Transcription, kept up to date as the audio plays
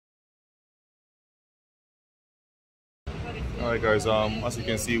Alright guys, as you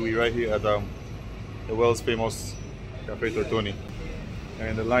can see, we're right here at the world's famous Cafe Tortoni.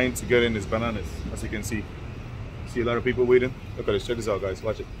 And the line to get in is bananas, as you can see. See a lot of people waiting. Look at this, check this out guys,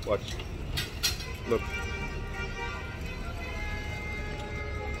 watch it, watch. Look.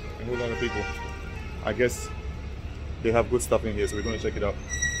 A whole lot of people. I guess they have good stuff in here, so we're going to check it out.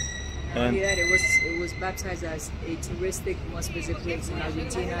 And yeah, it was baptized as a touristic must-visit place in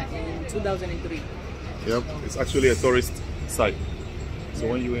Argentina in 2003. Yep, it's actually a tourist site. So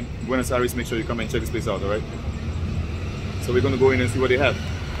when you're in Buenos Aires, make sure you come and check this place out, alright? So we're going to go in and see what they have.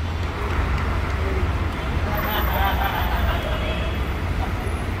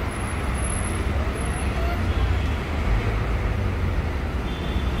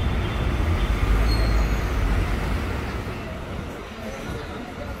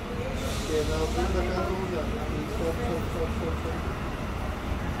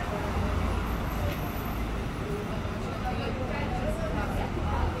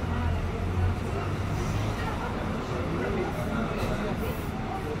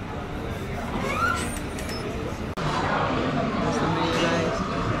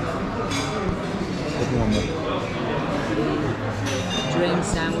 Drinks,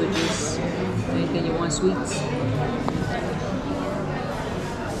 sandwiches, anything you want, sweets.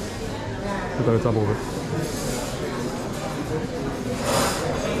 Look at the top of it.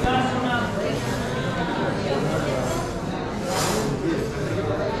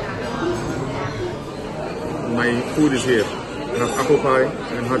 My food is here. I have apple pie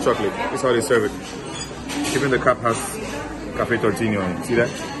and hot chocolate. This is how they serve it. Even the cup has Cafe Tortoni on it. See that?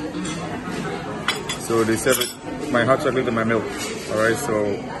 So they serve it. My hot chocolate and my milk. Alright,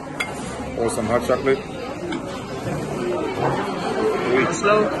 so pour some hot chocolate. Wait,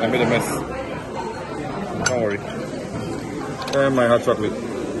 Slow. I made a mess. Don't worry. And my hot chocolate.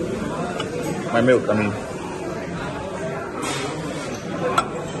 My milk, I mean.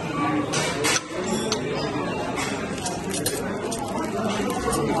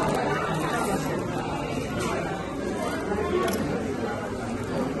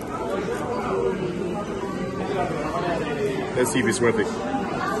 Let's see if it's worth it.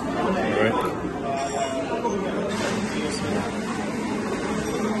 Alright.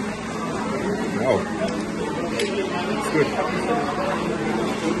 Wow. It's good.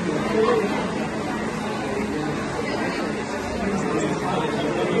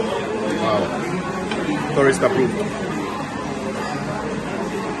 Wow. Tourist approved.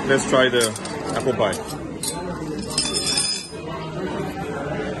 Let's try the apple pie.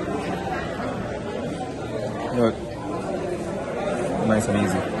 Look. Nice and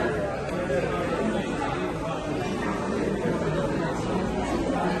easy.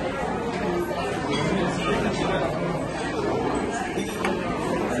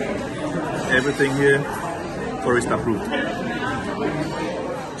 Everything here, tourist approved.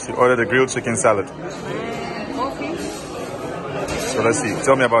 She ordered a grilled chicken salad. Okay. So let's see.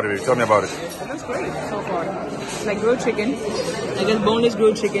 Tell me about it. Tell me about it. That's great so far. It's like grilled chicken. I guess boneless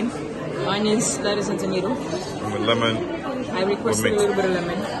grilled chicken. Onions, lettuce, and tomato. And with lemon. I requested a little bit of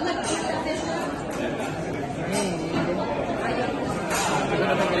lemon.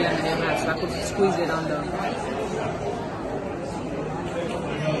 So I could squeeze it on the...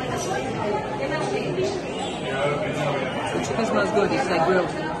 The chicken smells good. It's like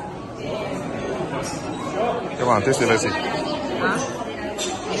grilled. Come on, taste it. Let's see. Huh?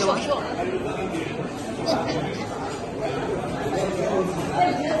 You want?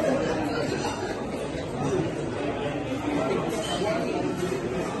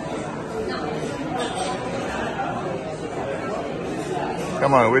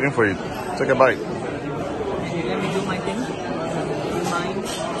 Come on, waiting for you. Take a bite. Let me do my thing. Do mine.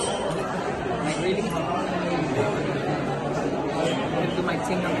 Like really? Let me do my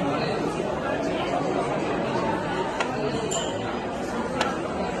thing now.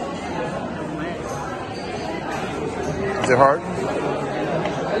 Is it hard? A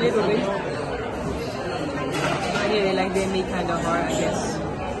little bit. Yeah, like they make kind of hard, I guess.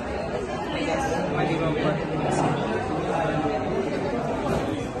 Might be wrong, but let's see.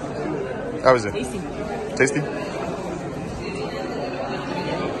 How is it? Tasty. Tasty? You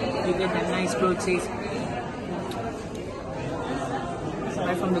get that nice grilled taste.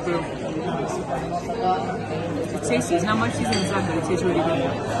 Right from the grill. It's tasty. It's not much seasoning inside, but it tastes really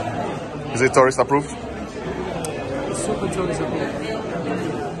good. Is it tourist approved? It's super tourist approved.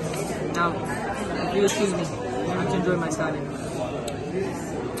 Now, if you excuse me, I have to enjoy my salad.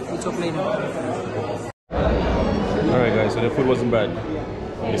 We'll talk later. Alright guys, so the food wasn't bad.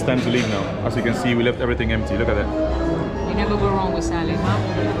 It's time to leave now. As you can see, we left everything empty. Look at that. You never go wrong with salad, huh?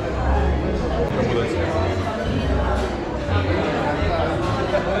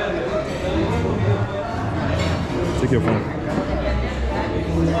 Take your phone.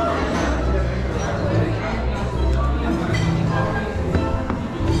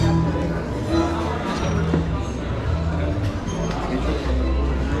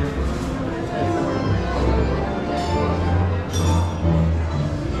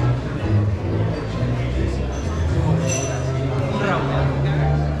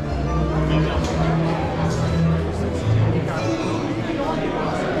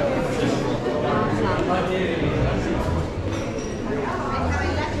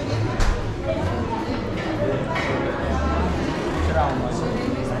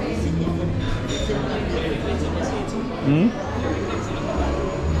 Hmm?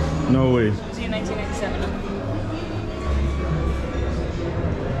 No way. See you in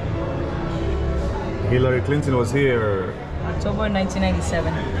 1997. Hillary Clinton was here. October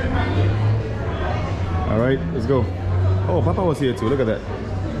 1997. All right, let's go. Oh, Papa was here too. Look at that.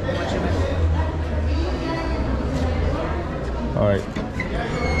 All right,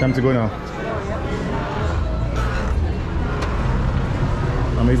 time to go now.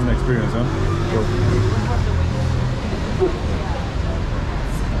 Amazing experience, huh? Go.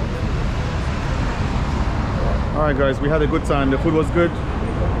 All right, guys, we had a good time. The food was good,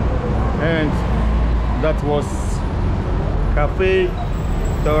 and that was Cafe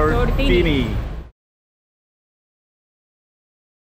Tortini.